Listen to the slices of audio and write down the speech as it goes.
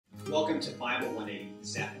Welcome to Bible 180,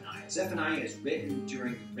 Zephaniah. Zephaniah is written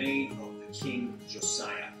during the reign of the King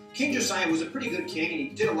Josiah. King Josiah was a pretty good king, and he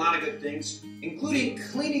did a lot of good things, including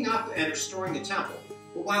cleaning up and restoring the temple.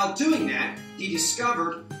 But while doing that, he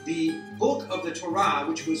discovered the book of the Torah,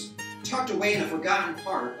 which was tucked away in a forgotten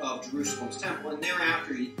part of Jerusalem's temple, and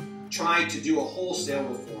thereafter he tried to do a wholesale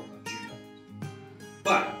reform of Judah.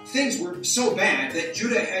 But things were so bad that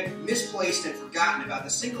Judah had misplaced and forgotten about the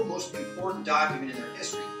single most important document in their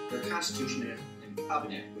history, their constitution and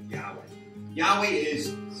covenant with Yahweh. Yahweh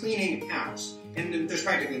is cleaning house, and there's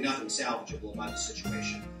practically nothing salvageable about the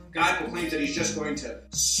situation. God proclaims that he's just going to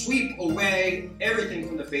sweep away everything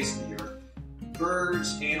from the face of the earth,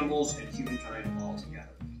 birds, animals, and humankind altogether.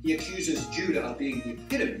 He accuses Judah of being the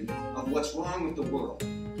epitome of what's wrong with the world.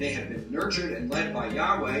 They have been nurtured and led by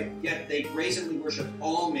Yahweh, yet they brazenly worship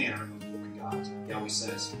all manner of foreign gods. Yahweh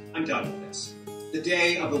says, I'm done with this. The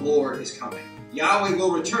day of the Lord is coming. Yahweh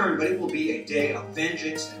will return, but it will be a day of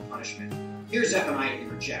vengeance and punishment. Here Zephaniah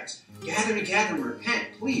interjects, gather together and repent,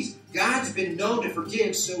 please. God's been known to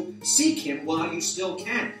forgive, so seek him while you still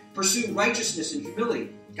can. Pursue righteousness and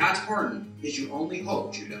humility. God's pardon is your only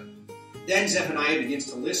hope, Judah. Then Zephaniah begins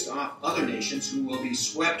to list off other nations who will be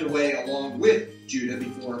swept away along with Judah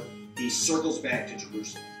before he circles back to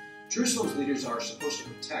Jerusalem. Jerusalem's leaders are supposed to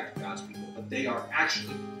protect God's people, but they are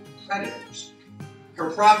actually predators. Her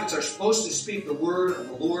prophets are supposed to speak the word of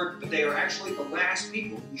the Lord, but they are actually the last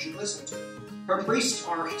people you should listen to. Her priests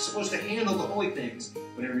are supposed to handle the holy things,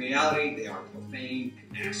 but in reality they are profane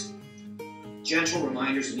and nasty. Gentle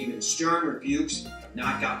reminders and even stern rebukes have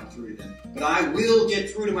not gotten through to them. But I will get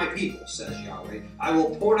through to my people, says Yahweh. I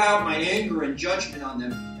will pour out my anger and judgment on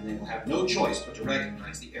them, and they will have no choice but to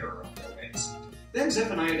recognize the error of their ways. Then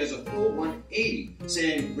Zephaniah does a full 180,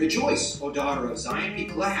 saying, Rejoice, O daughter of Zion, be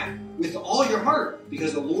glad with all your heart,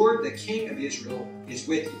 because the Lord, the King of Israel, is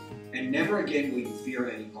with you, and never again will you fear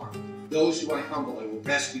any harm. Those who I humble I will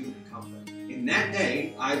rescue and comfort. In that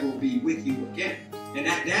day I will be with you again, and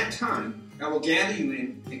at that time I will gather you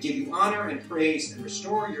in and give you honor and praise and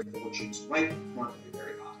restore your fortunes right in front of your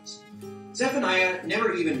very eyes. Zephaniah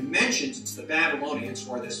never even mentions it's the Babylonians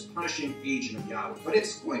who are this punishing agent of Yahweh, but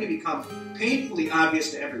it's going to become painfully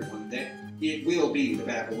obvious to everyone that it will be the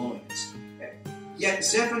Babylonians. Yet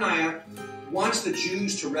Zephaniah wants the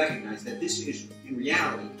Jews to recognize that this is, in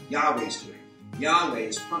reality, Yahweh's doing. Yahweh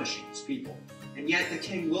is punishing his people. And yet the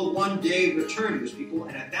king will one day return to his people,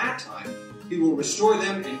 and at that time he will restore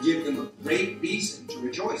them and give them a great reason to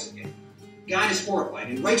rejoice again. God is horrified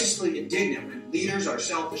and righteously indignant when leaders are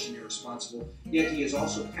selfish and irresponsible, yet he is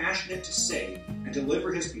also passionate to save and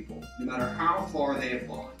deliver his people, no matter how far they have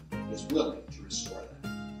gone. He is willing to restore them.